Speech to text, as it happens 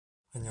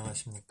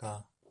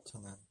안녕하십니까.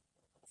 저는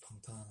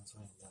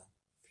방탄소년단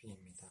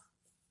B입니다.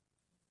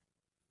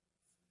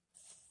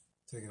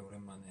 되게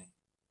오랜만에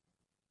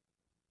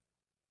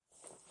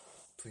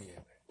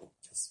V앱을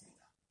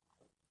켰습니다.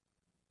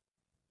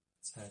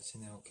 잘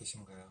지내고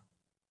계신가요?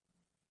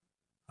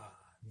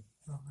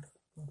 안녕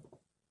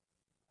여러분.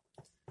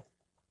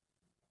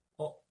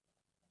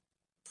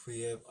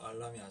 V앱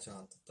알람이 아직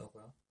안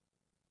떴다고요?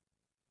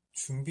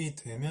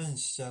 준비되면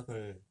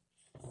시작을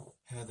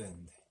해야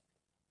되는데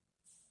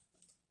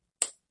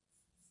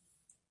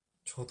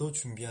저도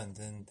준비 안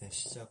되는데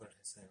시작을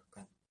해서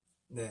약간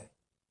네,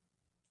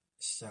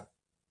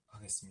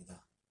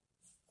 시작하겠습니다.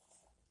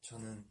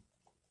 저는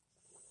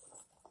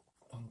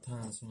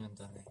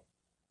방탄소년단의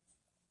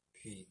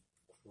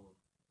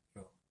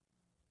B구요.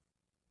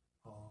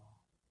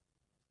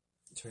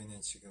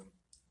 저희는 지금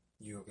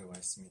뉴욕에 와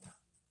있습니다.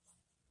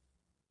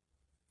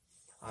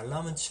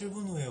 알람은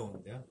 7분 후에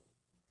오는데요.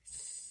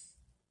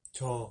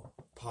 저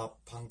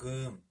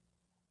방금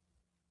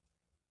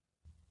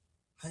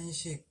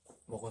한식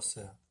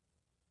먹었어요.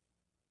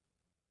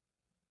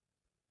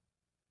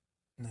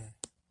 네,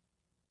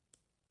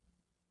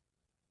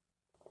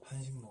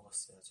 한식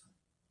먹었어요. 전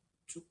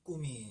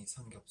쭈꾸미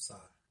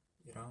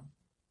삼겹살이랑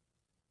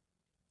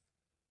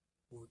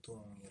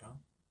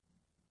우동이랑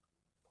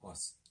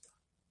먹었습니다.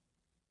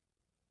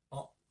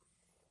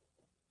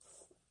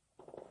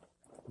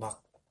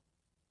 막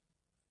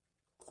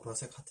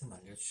보라색 하트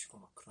날려주시고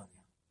막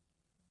그러네요.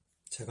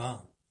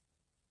 제가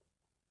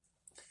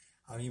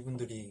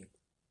아미분들이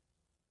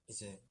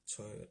이제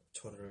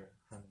저를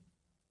한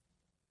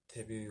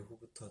데뷔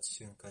후부터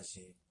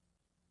지금까지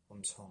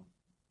엄청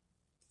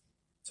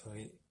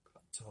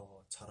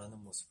저 잘하는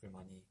모습을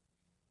많이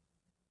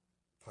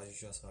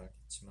봐주셔서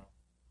알겠지만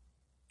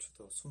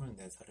저도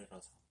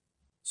 24살이라서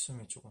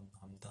숨이 조금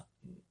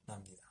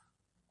납니다.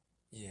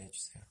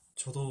 이해해주세요.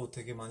 저도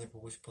되게 많이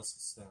보고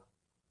싶었었어요.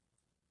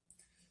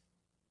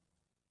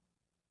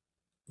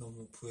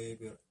 너무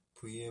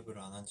V앱을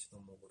안 한 지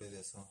너무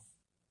오래돼서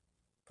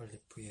빨리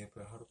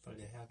V앱을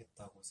하루빨리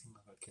해야겠다고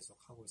생각을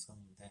계속 하고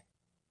있었는데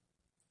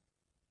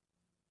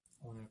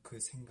오늘 그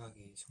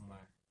생각이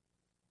정말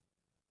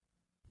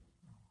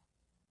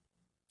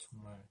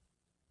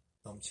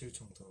넘칠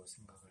정도로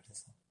생각을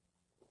해서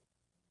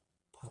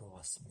바로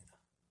왔습니다.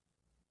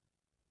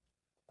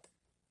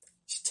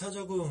 시차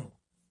적응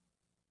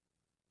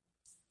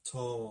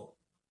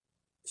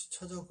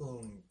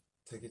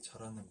되게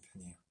잘하는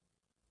편이에요.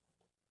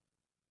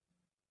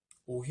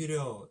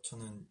 오히려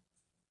저는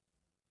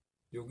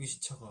여기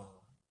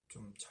시차가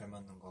좀 잘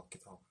맞는 것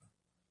같기도 하고요.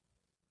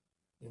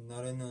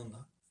 옛날에는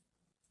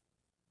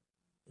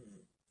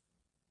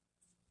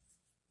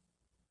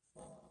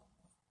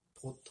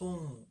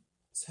보통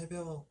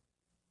새벽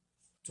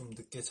좀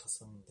늦게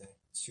잤었는데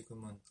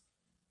지금은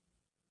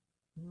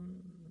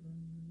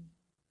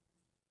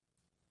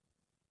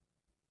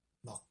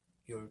막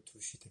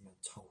 12시 되면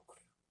자고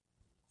그래요.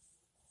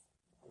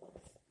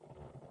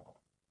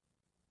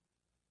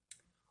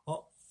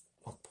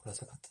 막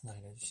보라색 같은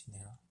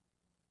알려주시네요.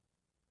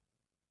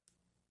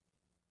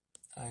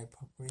 I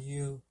prefer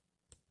you.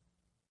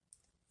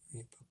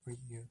 We prefer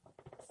you.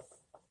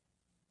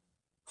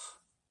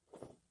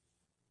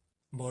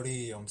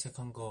 머리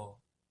염색한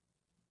거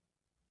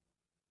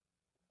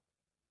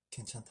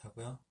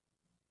괜찮다고요?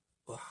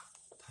 와,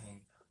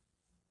 다행이다.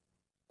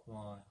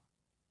 고마워요.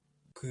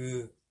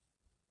 그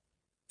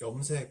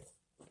염색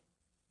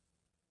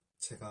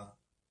제가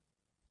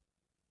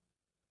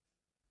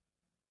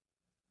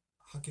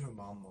하기로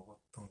마음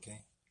먹었던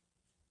게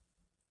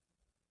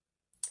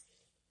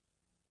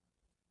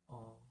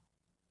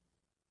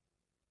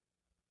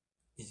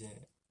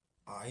이제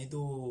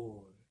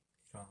아이돌이랑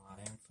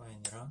I'm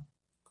fine이랑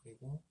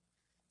그리고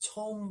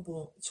처음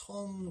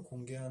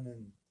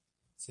공개하는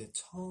이제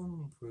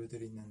처음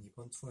보여드리는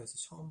이번 투어에서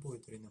처음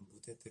보여드리는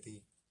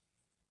무대들이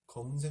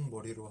검은색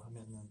머리로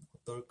하면은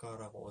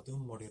어떨까라고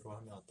어두운 머리로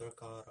하면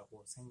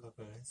어떨까라고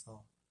생각을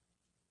해서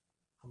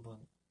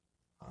한번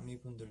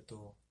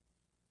아미분들도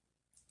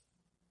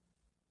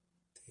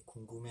되게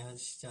궁금해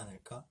하시지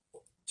않을까?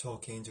 저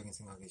개인적인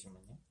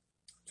생각이지만요.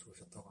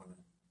 좋으셨다고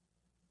하면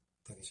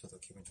되게 저도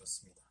기분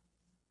좋습니다.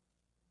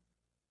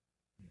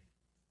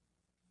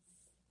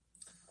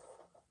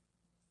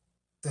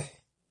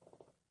 네.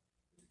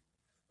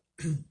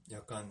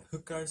 약간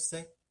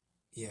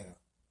흑갈색이에요.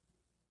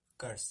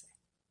 흑갈색.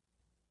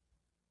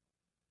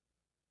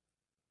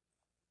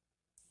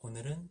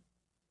 오늘은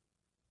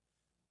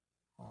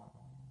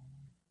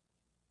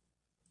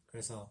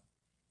그래서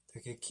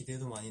되게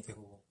기대도 많이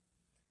되고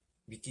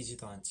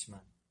믿기지도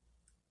않지만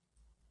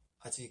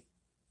아직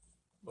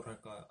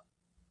뭐랄까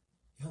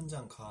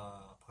현장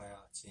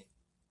가봐야지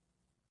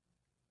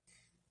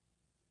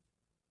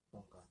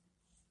뭔가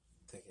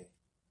되게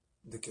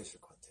느껴질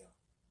것 같아요.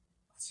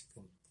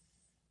 아직은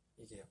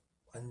이게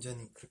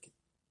완전히 그렇게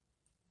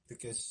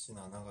느껴지진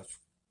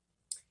않아가지고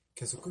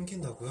계속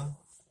끊긴다고요?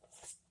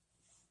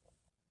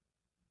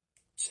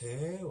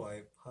 제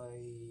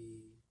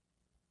와이파이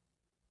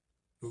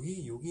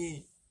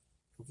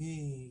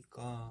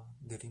여기가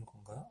느린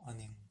건가요?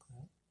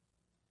 아닌가요?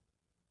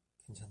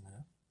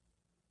 괜찮나요?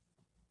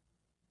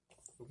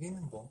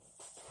 여기는 뭐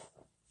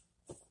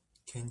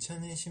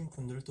괜찮으신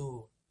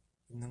분들도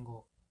있는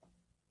것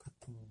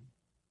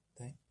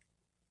같은데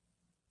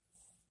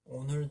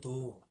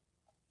오늘도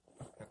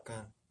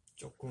약간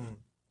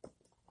조금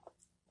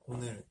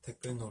오늘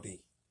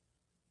댓글놀이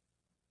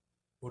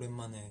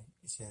오랜만에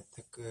이제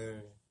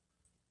댓글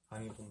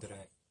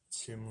아미분들의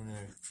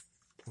질문을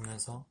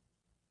보면서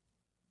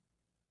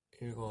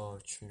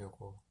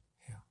읽어주려고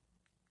해요.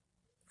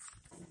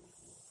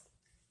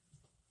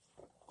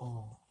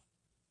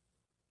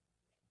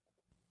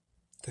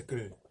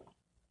 댓글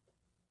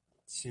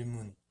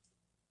질문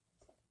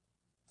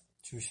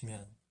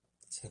주시면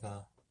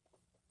제가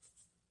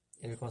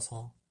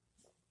읽어서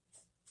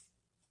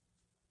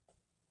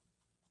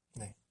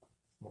네,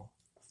 뭐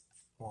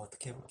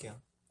어떻게 해볼게요.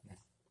 네.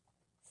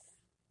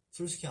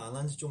 솔직히 안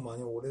한 지 좀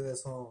많이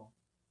오래돼서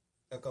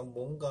약간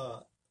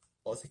뭔가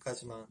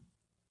어색하지만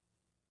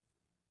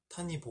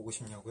탄이 보고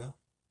싶냐고요?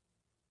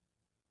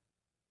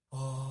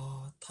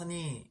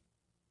 탄이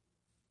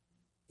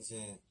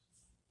이제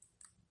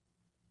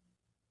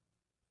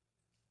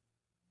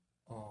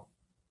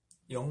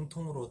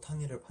영통으로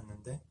탄이를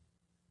봤는데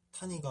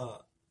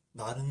탄이가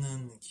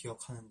나르는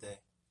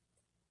기억하는데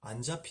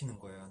안 잡히는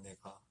거예요,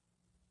 내가.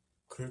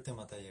 그럴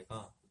때마다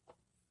얘가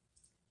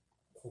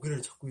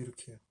고개를 자꾸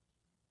이렇게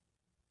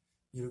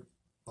해요.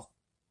 막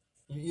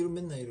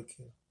맨날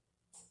이렇게 해요.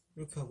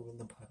 이렇게 하고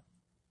맨날 봐요.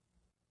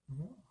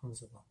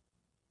 하면서 막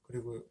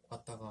그리고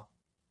왔다가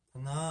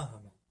하나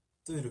하면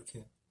또 이렇게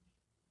해요.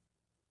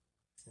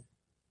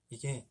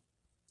 이게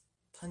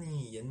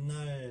탄이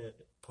옛날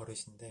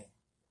버릇인데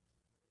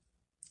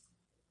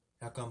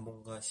약간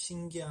뭔가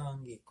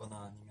신기한 게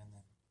있거나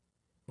아니면은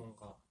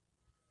뭔가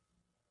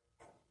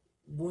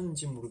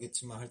뭔지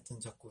모르겠지만 하여튼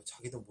자꾸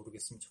자기도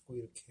모르겠으면 자꾸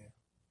이렇게 해요.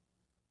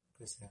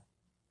 그래서요.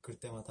 그럴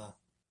때마다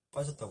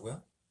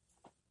빠졌다고요?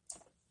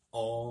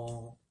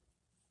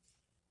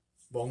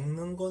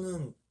 먹는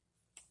거는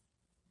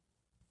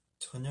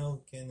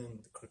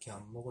저녁에는 그렇게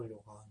안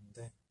먹으려고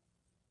하는데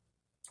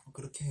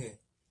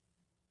그렇게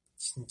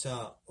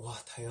진짜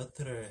와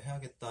다이어트를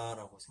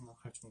해야겠다라고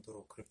생각할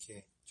정도로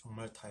그렇게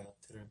정말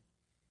다이어트를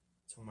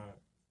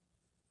정말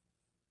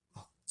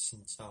막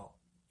진짜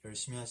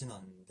열심히 하진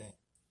않는데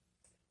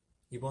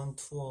이번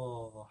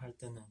투어 할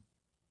때는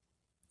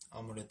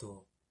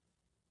아무래도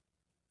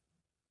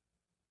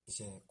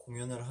이제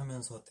공연을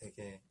하면서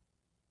되게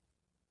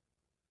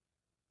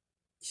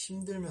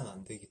힘들면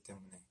안 되기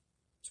때문에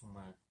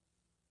정말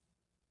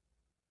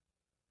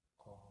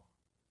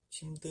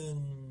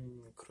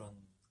힘든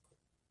그런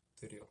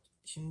것들이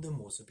힘든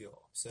모습이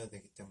없어야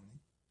되기 때문에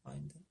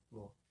아닌데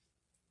뭐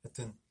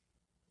여튼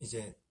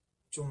이제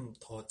좀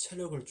더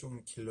체력을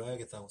좀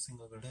길러야겠다고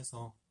생각을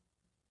해서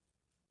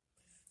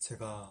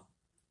제가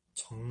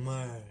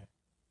정말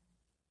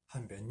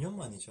한 몇 년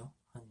만이죠?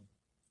 한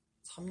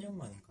 3년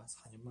만인가?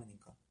 4년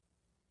만인가?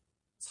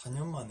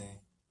 4년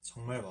만에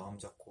정말 마음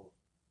잡고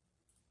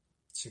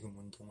지금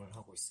운동을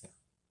하고 있어요.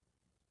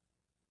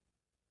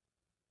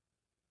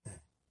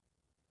 네,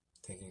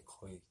 되게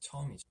거의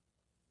처음이죠.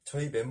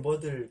 저희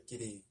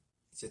멤버들끼리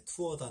이제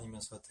투어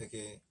다니면서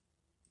되게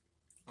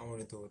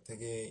아무래도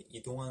되게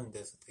이동하는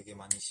데서 되게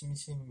많이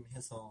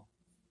심심해서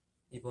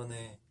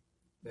이번에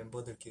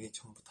멤버들끼리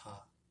전부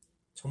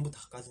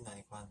다까지는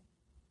아니고 한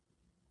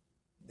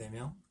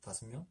 4명?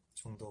 5명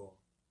정도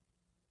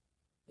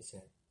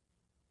이제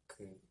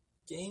그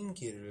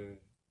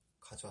게임기를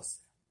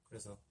가져왔어요.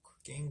 그래서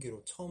그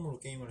게임기로 처음으로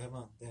게임을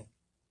해봤는데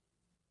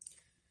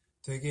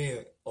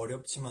되게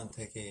어렵지만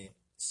되게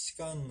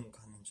시간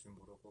가는 줄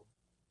모르고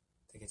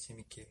되게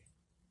재밌게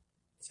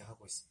이제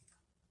하고 있습니다.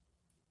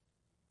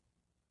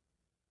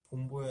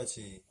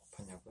 본보야지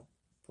봤냐고요?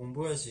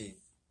 본보야지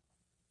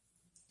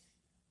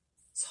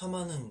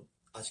 3화는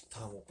아직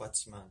다 못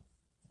봤지만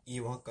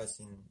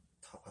 2화까지는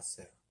다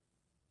봤어요.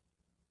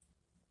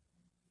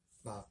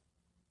 막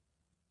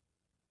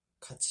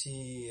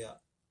같이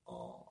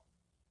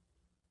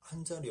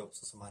한 자리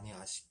없어서 많이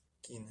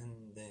아쉽긴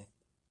했는데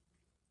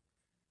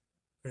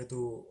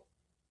그래도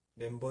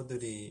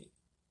멤버들이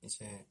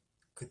이제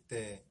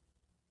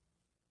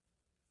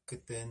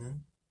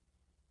그때는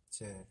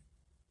이제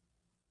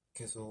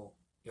계속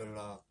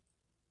연락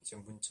이제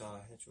문자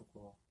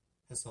해주고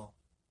해서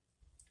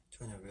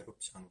전혀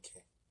외롭지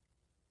않게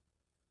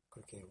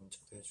그렇게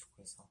문자도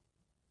해주고 해서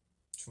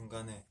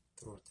중간에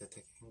들어올 때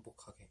되게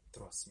행복하게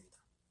들어왔습니다.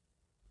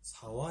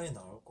 4화에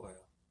나올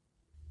거예요.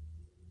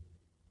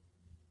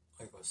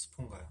 이거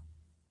스폰가요?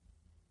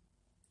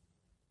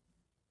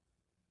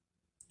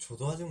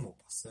 저도 아직 못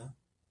봤어요.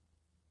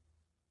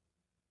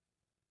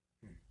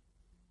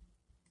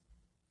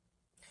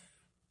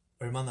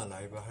 얼마나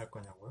라이브 할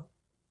거냐고요?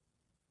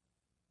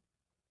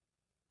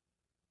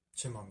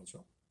 제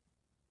맘이죠.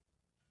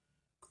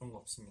 그런 거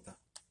없습니다.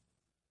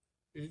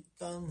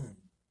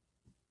 일단은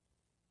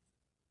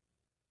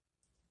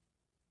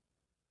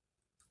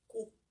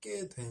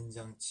꽃게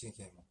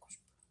된장찌개 먹고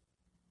싶어요.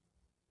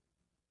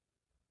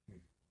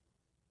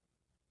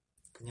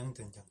 그냥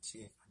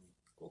된장찌개가 아닌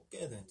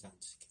꽃게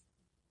된장찌개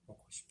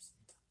먹고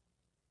싶습니다.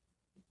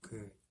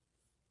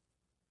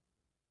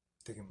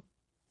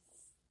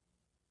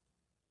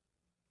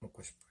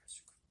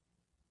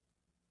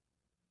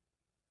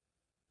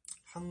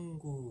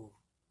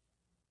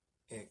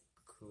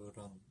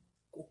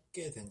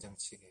 흑계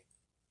된장찌개,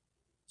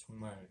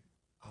 정말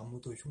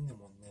아무도 흉내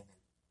못 내는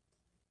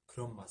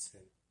그런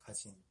맛을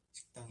가진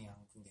식당이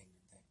한 군데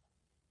있는데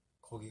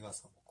거기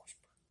가서 먹고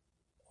싶어요.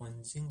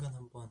 언젠간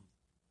한번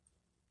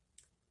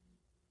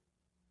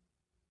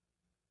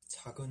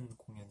작은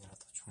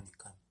공연이라도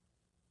좋으니까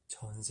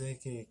전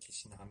세계에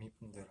계신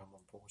아미분들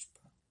한번 보고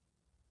싶어요.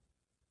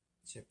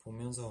 이제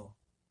보면서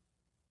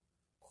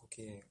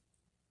거기에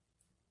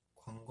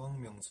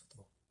관광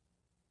명소도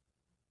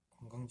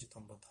관광지도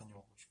한번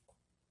다녀오고 싶고.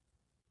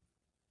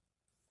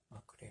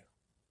 아, 그래요.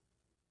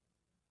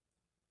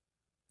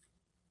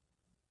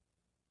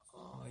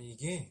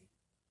 이게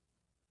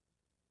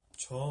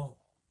저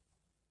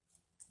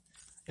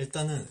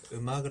일단은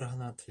음악을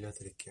하나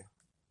들려드릴게요.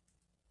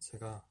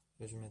 제가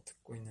요즘에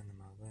듣고 있는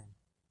음악은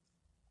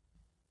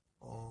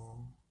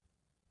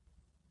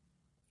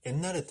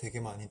옛날에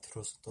되게 많이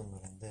들었었던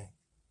노래인데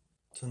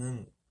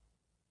저는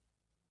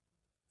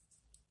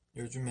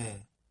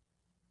요즘에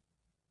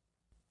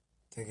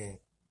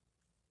되게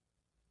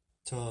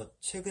저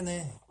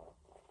최근에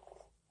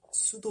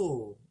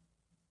수도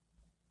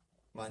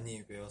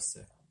많이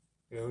외웠어요.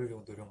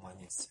 외우려고 노력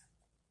많이 했어요.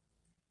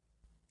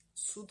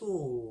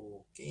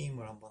 수도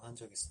게임을 한번 한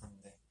적이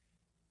있었는데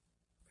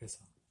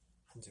그래서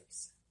한 적이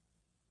있어요.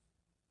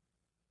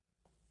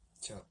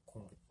 제가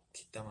공부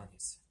뒷담화니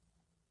했어요.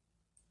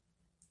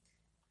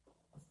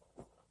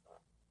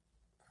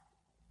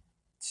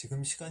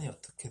 지금 시간이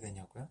어떻게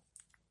되냐고요?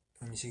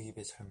 음식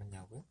입에 잘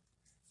맞냐고요?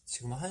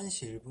 지금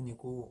 1시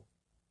 1분이고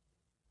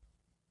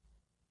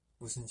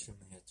무슨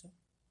질문이었죠?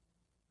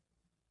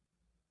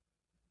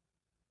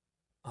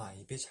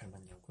 입에 잘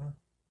맞냐고요?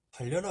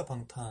 달려라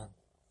방탄.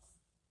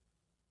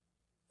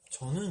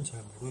 저는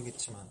잘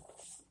모르겠지만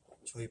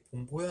저희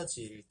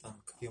본보야지 일단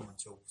그게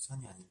먼저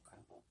우선이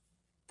아닐까요?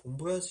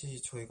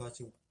 본보야지 저희가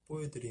아직 못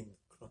보여드린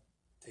그런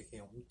되게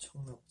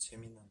엄청나고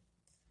재밌는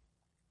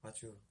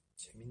아주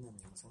재밌는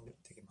영상들이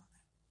되게 많아요.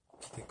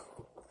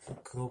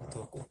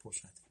 그거부터 꼭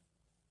보셔야 돼요.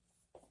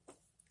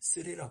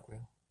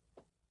 3라고요.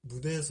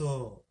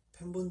 무대에서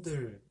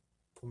팬분들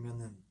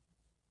보면은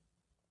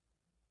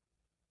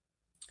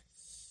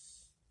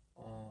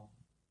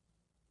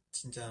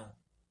진짜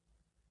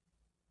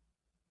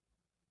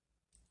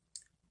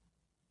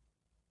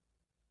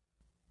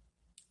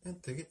그냥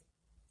되게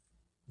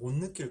못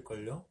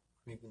느낄걸요?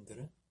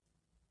 이분들은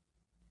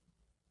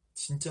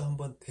진짜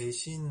한번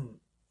대신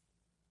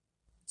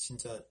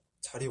진짜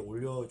자리에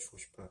올려주고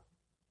싶어요.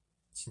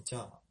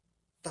 진짜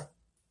딱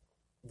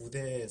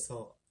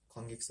무대에서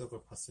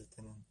관객석을 봤을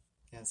때는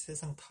그냥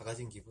세상 다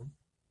가진 기분?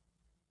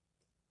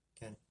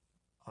 그냥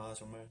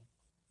정말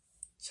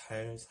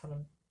잘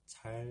살,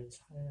 잘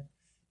살,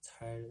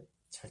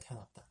 잘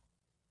태어났다.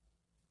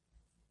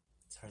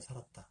 잘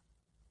살았다.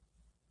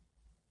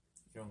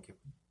 이런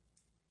기분.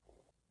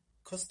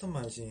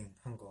 커스터마이징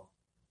한 거.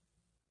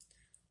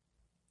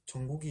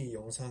 정국이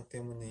영상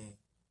때문에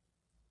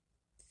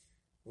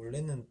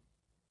원래는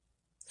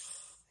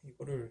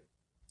이거를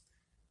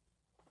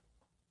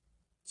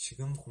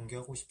지금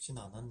공개하고 싶진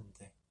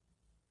않았는데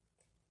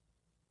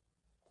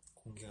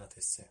공개가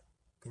됐어요.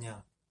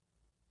 그냥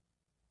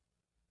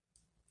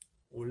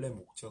원래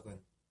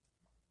목적은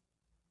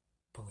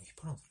방금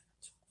휘파람 소리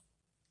났죠.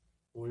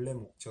 원래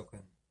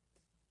목적은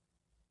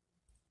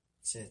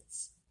이제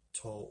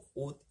저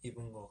옷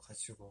입은 거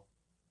가지고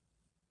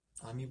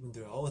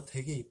아미분들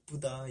되게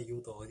이쁘다 이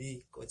옷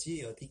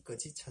어디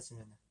거지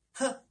찾으면은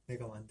하!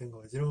 내가 만든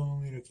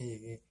거지롱 이렇게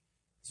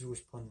얘기해주고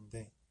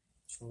싶었는데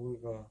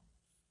종국이가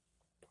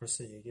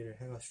벌써 얘기를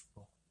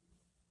해가지고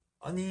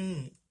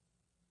아니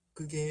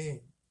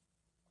그게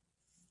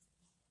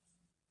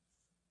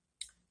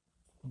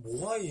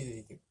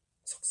모아이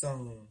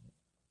석상이나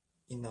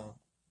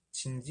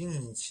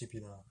징징이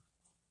집이나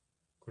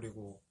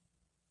그리고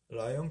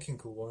라이언킹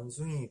그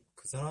원숭이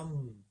그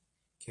사람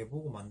걔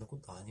보고 만든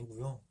것도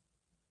아니고요.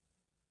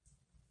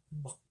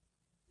 막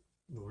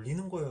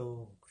놀리는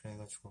거예요.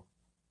 그래가지고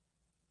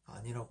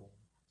아니라고.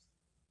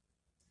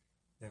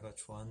 내가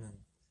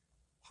좋아하는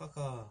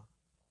화가에서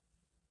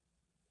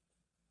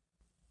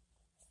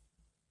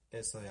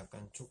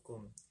약간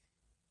조금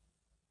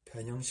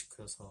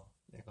변형시켜서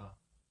내가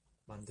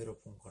만들어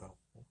본 거라고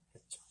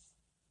했죠.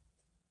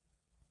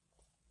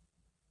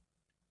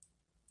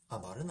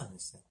 말은 안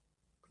했어요.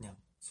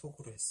 그냥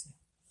속으로 했어요.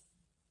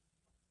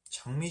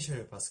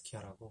 장미셸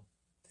바스키아라고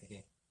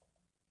되게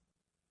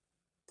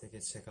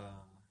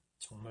제가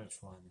정말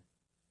좋아하는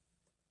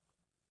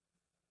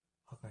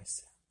화가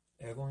있어요.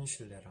 에곤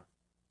실레랑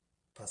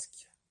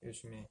바스키아.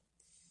 요즘에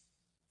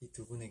이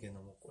두 분에게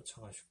너무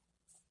꽂혀가지고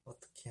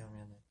어떻게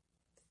하면은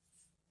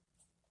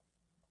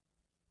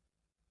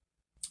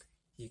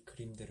이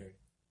그림들을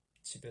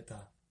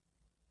집에다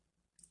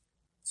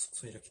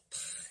숙소 이렇게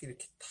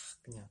탁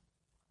그냥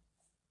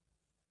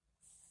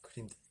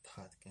그림들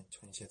다 그냥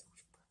전시해두고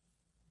싶어요.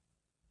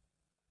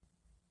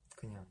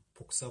 그냥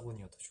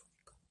복사본이어도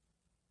좋으니까.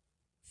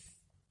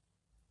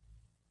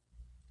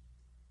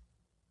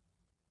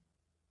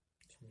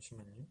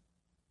 잠시만요.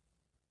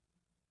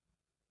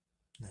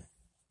 네,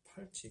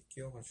 팔찌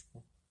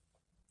끼워가지고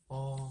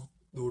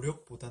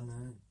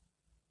노력보다는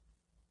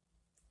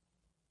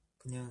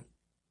그냥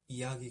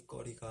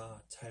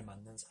이야기거리가 잘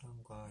맞는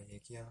사람과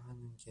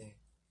얘기하는 게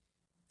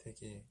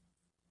되게,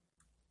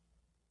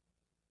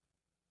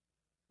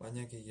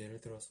 만약에 예를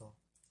들어서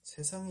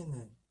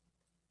세상에는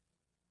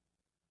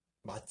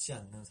맞지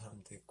않는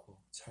사람도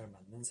있고 잘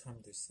맞는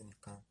사람도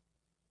있으니까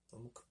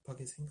너무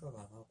급하게 생각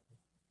안 하고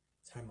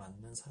잘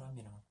맞는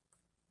사람이랑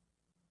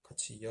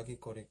같이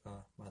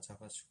이야기거리가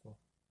맞아가지고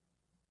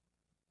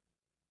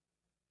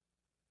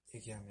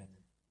얘기하면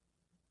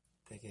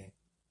되게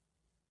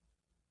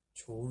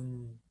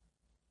좋은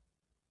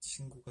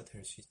친구가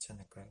될 수 있지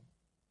않을까요?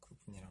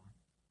 그분이랑은.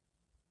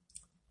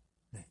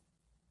 네.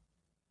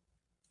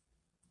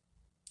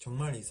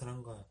 정말 이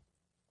사람과,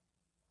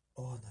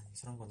 난 이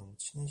사람과 너무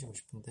친해지고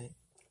싶은데,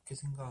 이렇게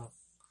생각하면은,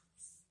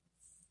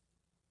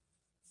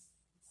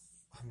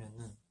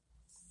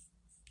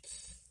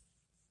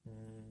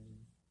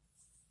 음,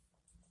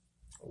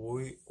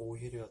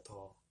 오히려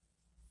더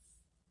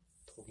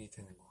독이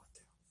되는 것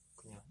같아요.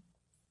 그냥,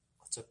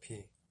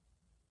 어차피,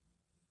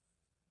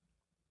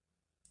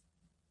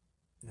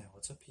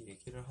 어차피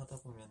얘기를 하다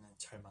보면은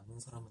잘 맞는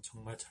사람은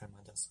정말 잘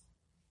맞아서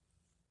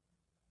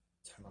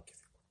잘 맞게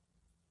되고,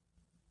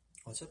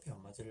 어차피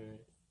안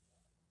맞을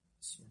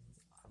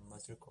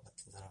것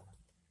같은 사람은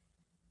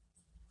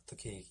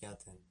어떻게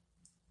얘기하든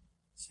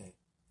이제,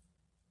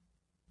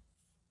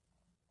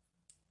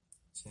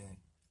 이제,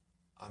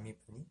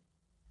 아미분이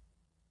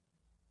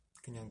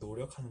그냥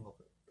노력하는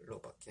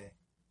걸로밖에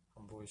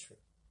안 보이실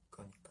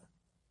거니까.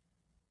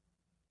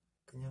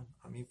 그냥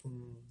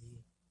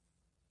아미분이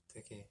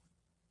되게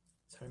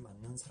잘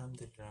맞는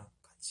사람들이랑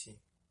같이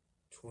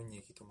좋은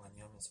얘기도 많이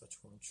하면서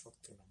좋은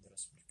추억들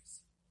만들었으면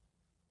좋겠어요.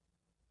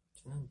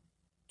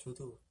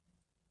 저도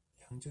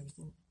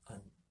양적이진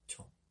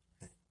않죠.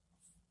 네.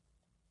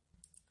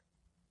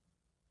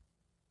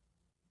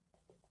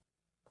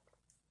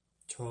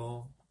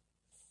 저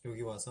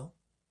여기 와서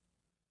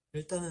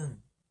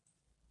일단은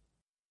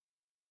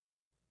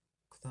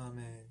그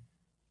다음에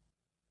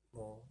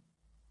뭐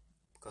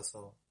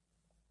가서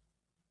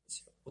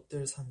이제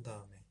옷들 산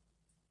다음에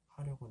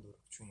하려고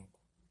노력 중이고,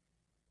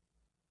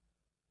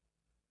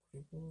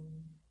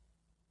 그리고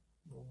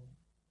뭐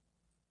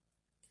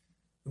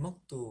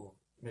음악도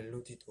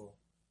멜로디도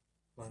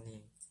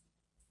많이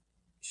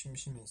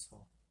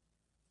심심해서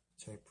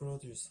저희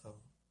프로듀서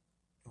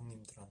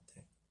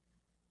형님들한테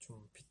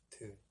좀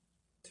비트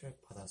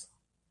트랙 받아서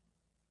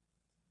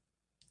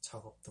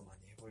작업도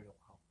많이 해보려고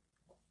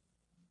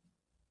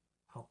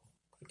하고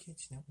그렇게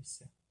지내고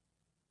있어요.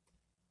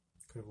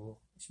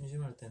 그리고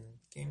심심할 때는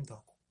게임도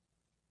하고.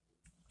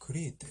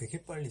 글이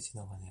되게 빨리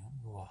지나가네요.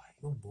 와,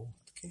 이건 뭐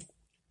어떻게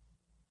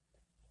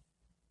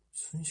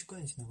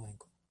순식간에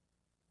지나가니까.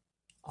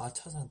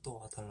 아차산 또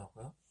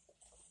와달라고요?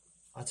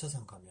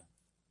 아차산 가면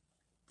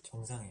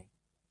정상에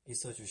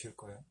있어 주실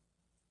거예요?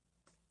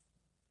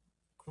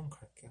 그럼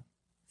갈게요.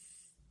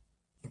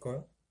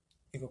 이거요?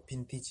 이거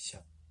빈티지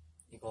샵.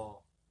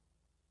 이거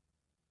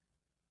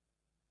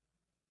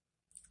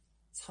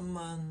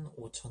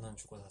 35,000원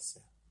주고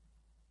샀어요.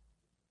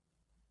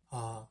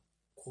 아,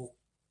 곡.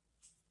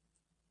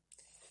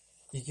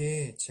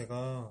 이게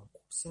제가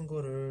곡 쓴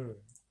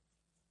거를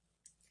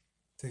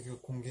되게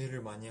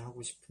공개를 많이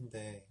하고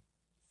싶은데,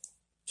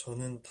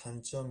 저는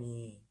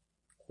단점이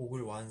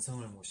곡을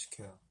완성을 못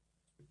시켜요.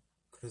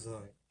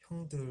 그래서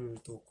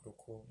형들도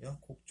그렇고, 야,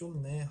 곡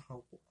좀 내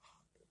하고,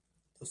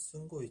 너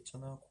쓴 거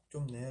있잖아, 곡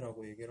좀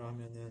내라고 얘기를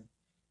하면은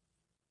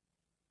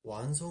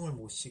완성을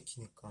못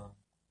시키니까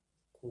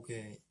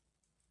곡에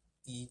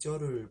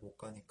 2절을 못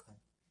가니까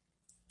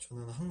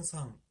저는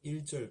항상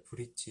 1절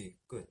브릿지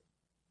끝,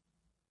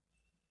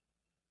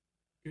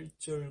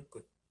 1절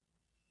끝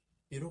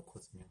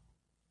이렇거든요.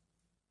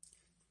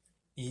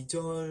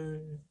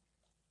 2절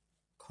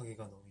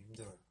가기가 너무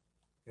힘들어요.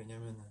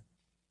 왜냐면은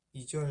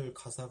 2절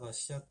가사가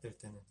시작될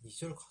때는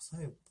 2절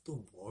가사에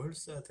또 뭘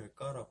써야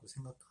될까라고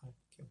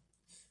생각할게요.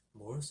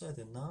 뭘 써야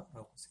됐나?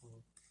 라고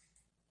생각이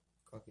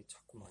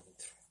자꾸 많이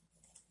들어요.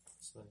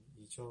 그래서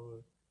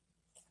 2절,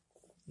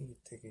 이게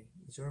되게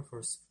 2절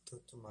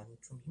벌스부터 좀 많이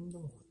좀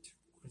힘든 것 같아요.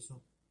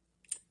 그래서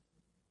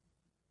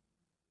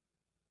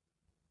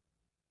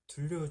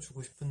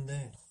들려주고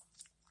싶은데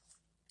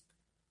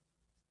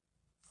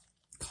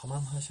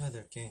감안하셔야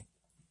될 게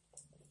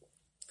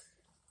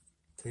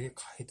되게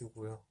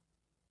가이드고요.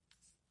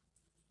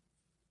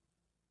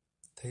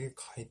 되게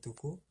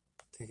가이드고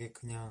되게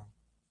그냥,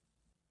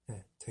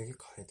 되게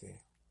가이드예요.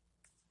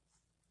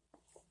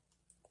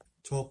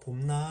 저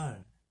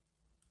봄날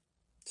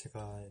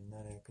제가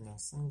옛날에 그냥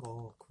쓴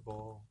거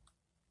그거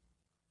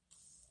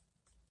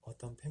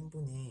어떤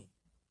팬분이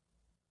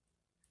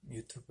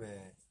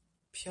유튜브에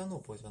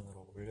피아노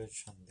버전으로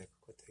올려주셨는데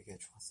그거 되게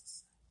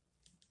좋았었어요.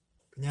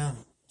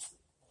 그냥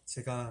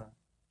제가,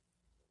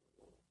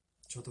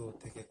 저도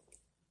되게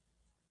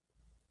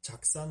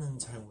작사는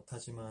잘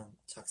못하지만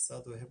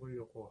작사도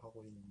해보려고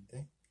하고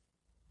있는데,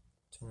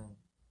 저는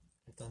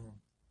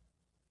일단은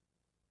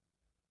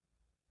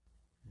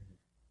음,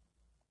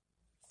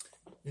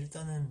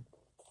 일단은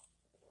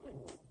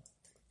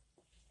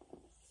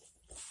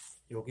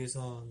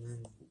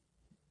여기서는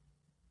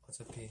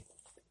어차피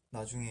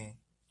나중에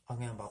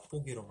그냥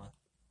맛보기로만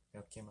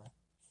몇 개만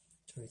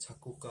저희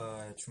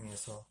작곡가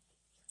중에서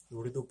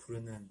노래도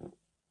부르는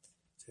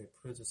저희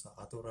프로듀서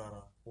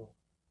아도라라고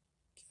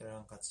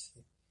걔랑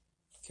같이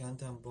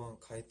걔한테 한번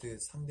가이드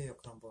상대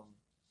역할 한번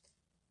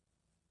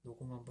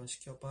녹음 한번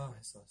시켜봐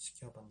해서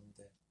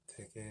시켜봤는데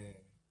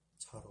되게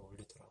잘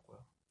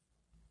어울리더라고요.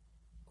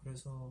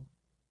 그래서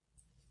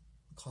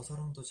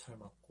가사랑도 잘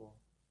맞고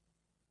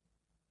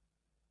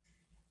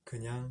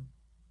그냥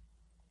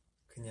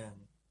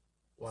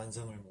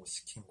완성을 못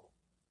시킨 곡.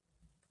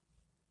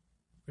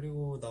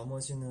 그리고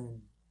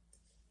나머지는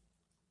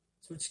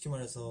솔직히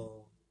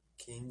말해서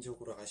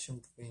개인적으로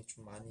아쉬운 부분이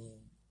좀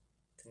많이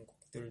든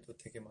곡들도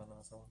되게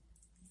많아서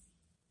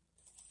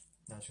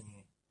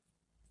나중에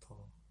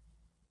더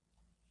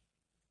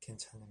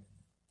괜찮으면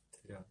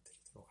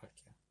들려드리도록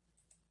할게요.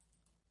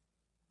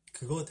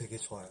 그거 되게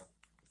좋아요.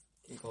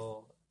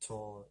 이거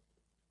저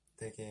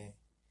되게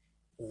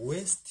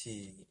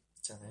OST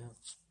있잖아요.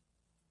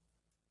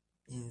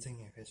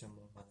 인생의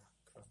회전목 만화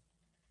그런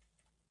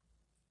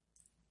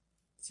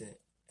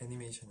이제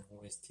애니메이션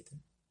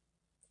OST들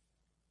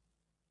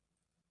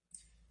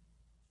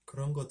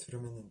그런 거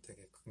들으면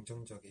되게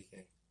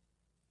긍정적이게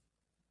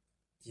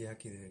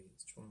이야기들이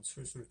좀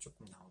술술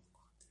조금 나오는 것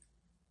같아요.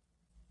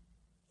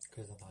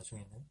 그래서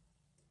나중에는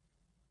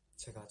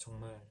제가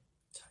정말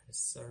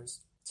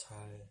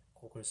잘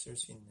곡을 쓸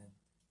수 있는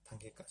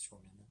단계까지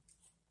오면은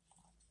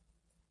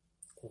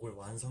곡을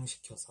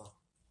완성시켜서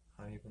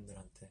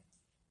아미분들한테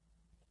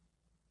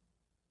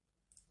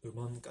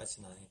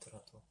음원까지는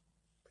아니더라도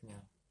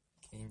그냥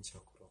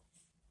개인적으로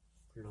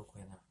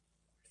블로그에나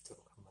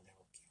올리도록 한번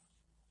해볼게요.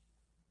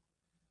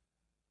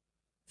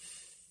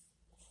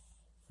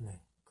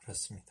 네,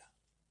 그렇습니다.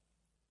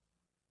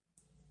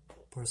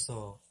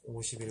 벌써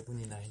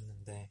 51분이나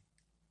했는데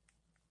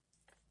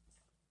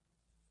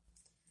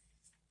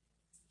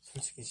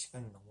솔직히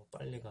시간이 너무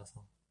빨리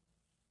가서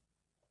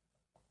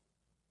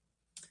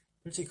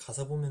솔직히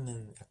가사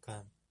보면은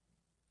약간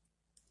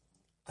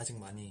아직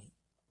많이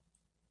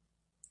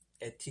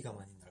애티가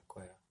많이 날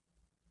거예요.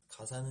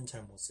 가사는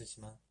잘 못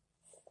쓰지만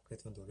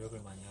그래도 노력을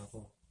많이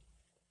하고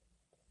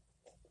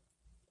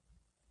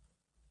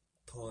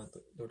더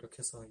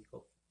노력해서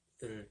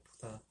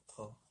이것들보다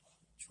더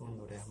좋은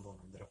노래 한번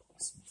만들어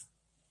보겠습니다.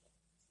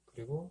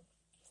 그리고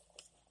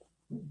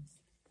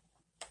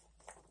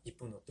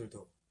이쁜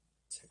옷들도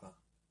제가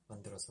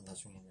만들어서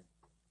나중에는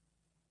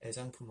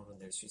애장품으로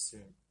낼 수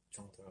있을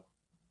정도로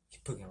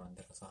이쁘게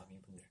만들어서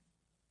아미분들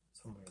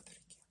선물로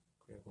드릴게요.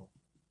 그리고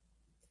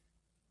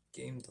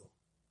게임도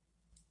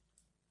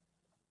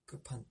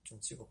끝판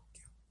좀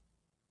찍어볼게요.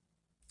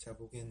 제가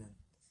보기에는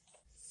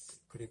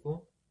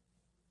그리고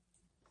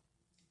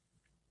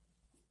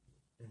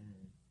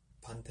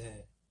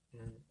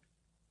반대는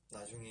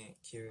나중에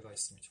기회가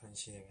있으면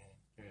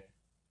전시회를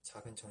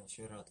작은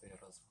전시회라도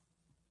열어서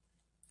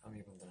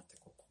아미분들한테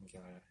꼭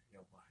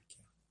공개하려고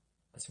할게요.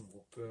 아직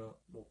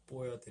못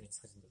보여드린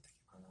사진도 되게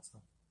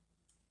많아서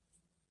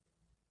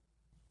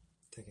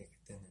되게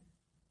그때는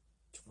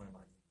정말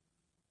많이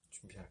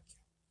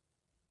준비할게요.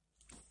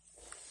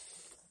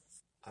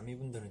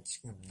 아미분들은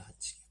지금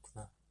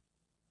낮이겠구나.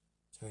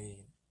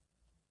 저희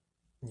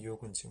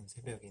뉴욕은 지금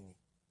새벽이니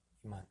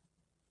이만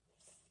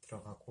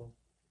들어가고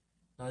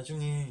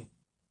나중에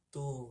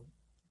또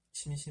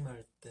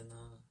심심할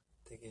때나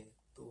되게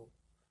또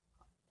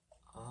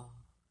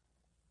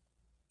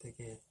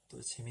되게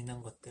또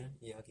재미난 것들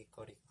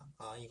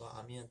이야기거리가 이거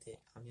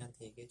아미한테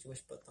얘기해주고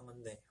싶었던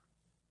건데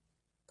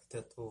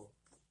그때 또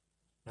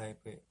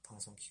라이브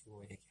방송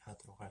키고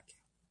얘기하도록 할게요.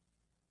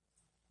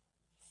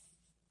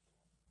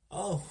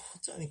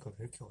 짜니까 왜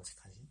이렇게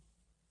어색하지?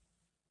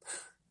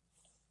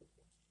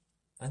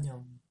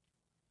 안녕.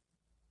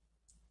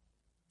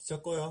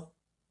 진짜 꺼요.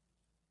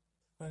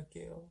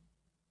 갈게요.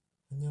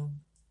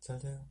 안녕. 잘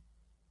자요.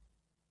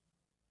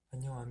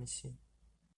 안녕 아미씨.